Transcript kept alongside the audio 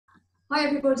Hi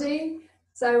everybody.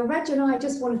 So Reg and I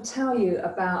just want to tell you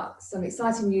about some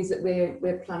exciting news that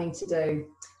we're planning to do.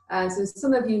 So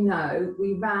some of you know,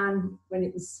 we ran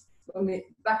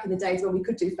back in the days when we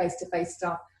could do face-to-face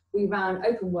stuff. We ran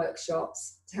open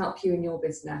workshops to help you in your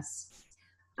business.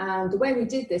 And the way we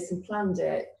did this and planned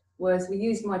it was we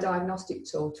used my diagnostic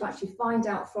tool to actually find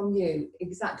out from you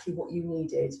exactly what you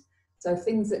needed. So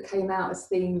things that came out as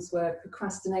themes were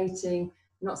procrastinating,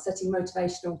 not setting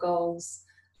motivational goals,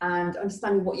 and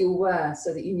understanding what you were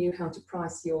so that you knew how to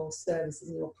price your services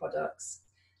and your products.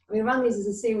 And we ran these as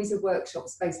a series of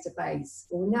workshops face to face.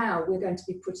 Well, now we're going to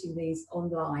be putting these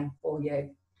online for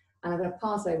you. And I'm going to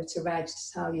pass over to Reg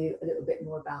to tell you a little bit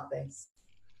more about this.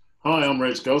 Hi, I'm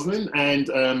Reg Gosling, and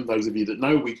those of you that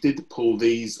know, we did pull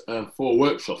these 4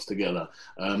 workshops together.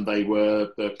 They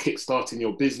were the kickstarting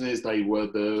your business, they were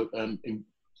the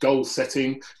goal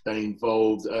setting, they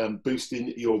involved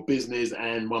boosting your business,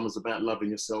 and one was about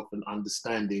loving yourself and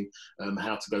understanding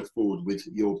how to go forward with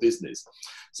your business.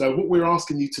 So what we're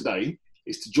asking you today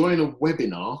is to join a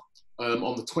webinar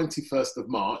on the 21st of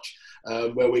March,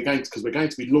 where we're going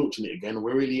to be launching it again. And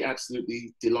we're really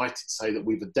absolutely delighted to say that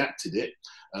we've adapted it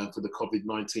for the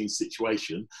COVID-19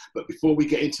 situation. But before we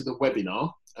get into the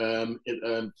webinar,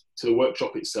 to the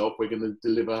workshop itself, we're going to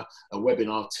deliver a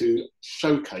webinar to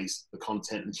showcase the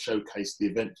content and showcase the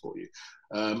event for you.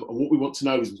 And what we want to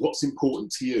know is what's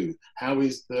important to you. How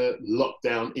is the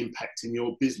lockdown impacting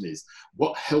your business?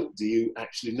 What help do you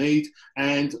actually need?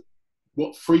 And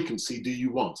what frequency do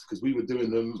you want? Because we were doing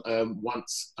them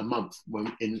once a month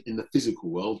when in the physical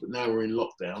world, but now we're in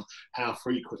lockdown. How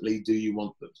frequently do you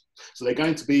want them? So they're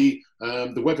going to be,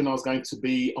 the webinar is going to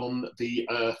be on the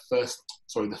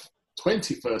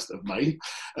 21st of May,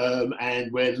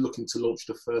 and we're looking to launch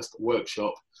the first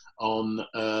workshop on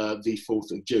the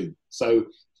 4th of June. So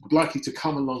we'd like you to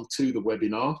come along to the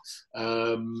webinar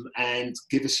and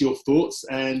give us your thoughts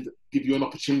and give you an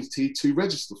opportunity to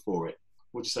register for it.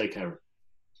 What do you say, Karen?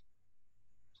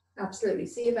 Absolutely.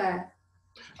 See you there.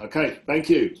 Okay, thank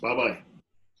you. Bye-bye.